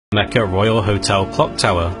Mecca Royal Hotel Clock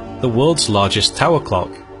Tower, the world's largest tower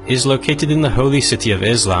clock, is located in the holy city of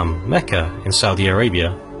Islam, Mecca, in Saudi Arabia.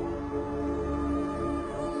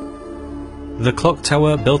 The clock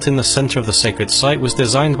tower, built in the center of the sacred site, was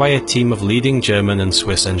designed by a team of leading German and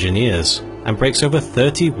Swiss engineers, and breaks over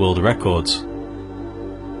 30 world records.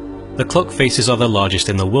 The clock faces are the largest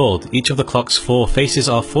in the world. Each of the clock's 4 faces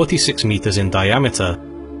are 46 meters in diameter,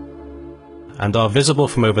 and are visible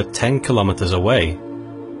from over 10 kilometers away.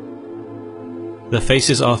 The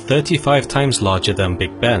faces are 35 times larger than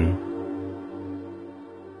Big Ben.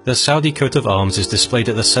 The Saudi coat of arms is displayed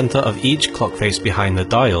at the center of each clock face behind the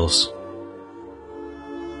dials.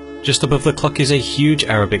 Just above the clock is a huge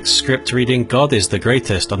Arabic script reading "God is the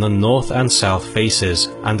greatest" on the north and south faces,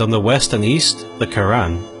 and on the west and east, the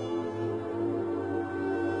Quran.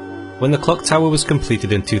 When the clock tower was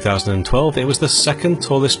completed in 2012, it was the second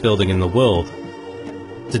tallest building in the world.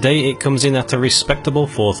 Today it comes in at a respectable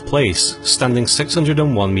 4th place, standing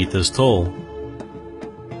 601 meters tall.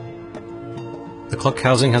 The clock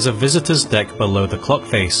housing has a visitor's deck below the clock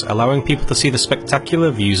face, allowing people to see the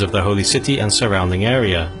spectacular views of the holy city and surrounding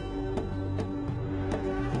area.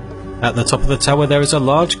 At the top of the tower there is a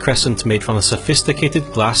large crescent made from a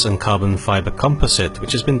sophisticated glass and carbon fiber composite,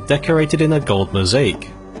 which has been decorated in a gold mosaic.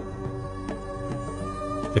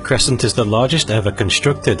 The crescent is the largest ever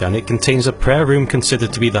constructed, and it contains a prayer room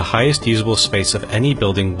considered to be the highest usable space of any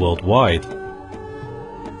building worldwide.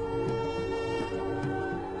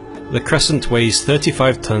 The crescent weighs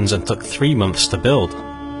 35 tons and took 3 months to build.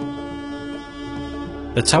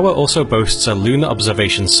 The tower also boasts a lunar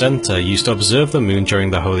observation center used to observe the moon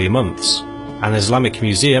during the holy months, an Islamic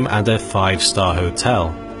museum, and a 5-star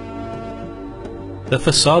hotel. The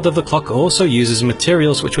facade of the clock also uses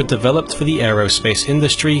materials which were developed for the aerospace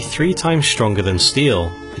industry 3 times stronger than steel.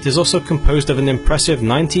 It is also composed of an impressive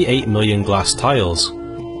 98 million glass tiles.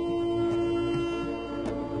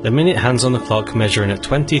 The minute hands on the clock measure in at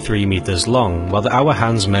 23 meters long, while the hour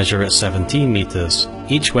hands measure at 17 meters,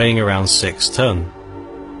 each weighing around 6 tons.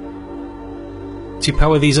 To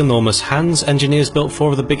power these enormous hands, engineers built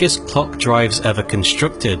 4 of the biggest clock drives ever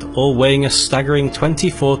constructed, all weighing a staggering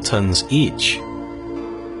 24 tons each.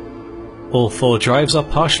 All 4 drives are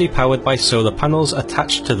partially powered by solar panels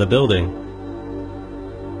attached to the building.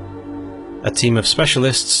 A team of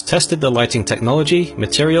specialists tested the lighting technology,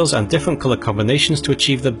 materials, and different color combinations to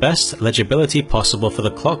achieve the best legibility possible for the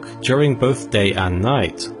clock during both day and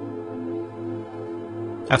night.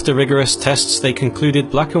 After rigorous tests, they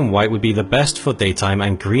concluded black and white would be the best for daytime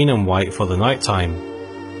and green and white for the nighttime.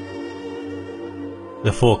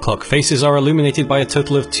 The 4 clock faces are illuminated by a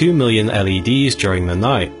total of 2 million LEDs during the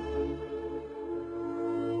night.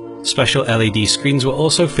 Special LED screens were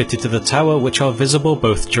also fitted to the tower, which are visible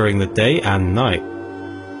both during the day and night.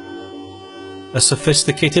 A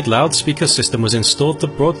sophisticated loudspeaker system was installed to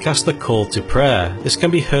broadcast the call to prayer. This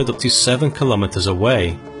can be heard up to 7 kilometers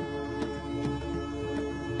away.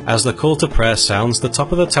 As the call to prayer sounds, the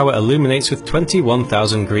top of the tower illuminates with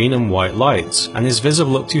 21,000 green and white lights, and is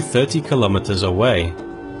visible up to 30 kilometers away.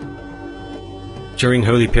 During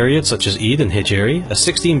holy periods such as Eid and Hijri, a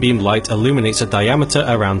 16-beam light illuminates a diameter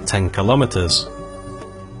around 10 kilometers.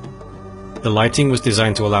 The lighting was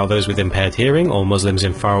designed to allow those with impaired hearing or Muslims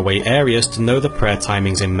in faraway areas to know the prayer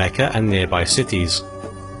timings in Mecca and nearby cities.